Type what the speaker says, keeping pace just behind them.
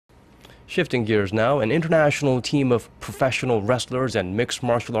Shifting gears now, an international team of professional wrestlers and mixed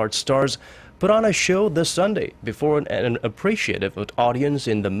martial arts stars put on a show this Sunday before an appreciative audience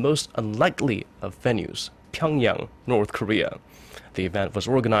in the most unlikely of venues, Pyongyang, North Korea. The event was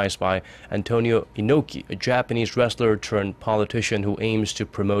organized by Antonio Inoki, a Japanese wrestler turned politician who aims to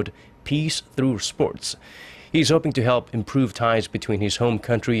promote peace through sports. He's hoping to help improve ties between his home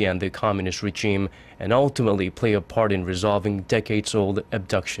country and the communist regime and ultimately play a part in resolving decades-old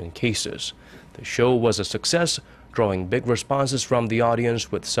abduction cases. The show was a success, drawing big responses from the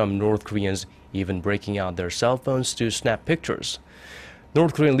audience, with some North Koreans even breaking out their cell phones to snap pictures.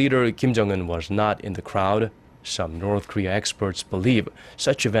 North Korean leader Kim Jong-un was not in the crowd. Some North Korea experts believe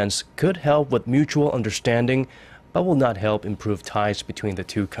such events could help with mutual understanding, but will not help improve ties between the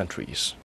two countries.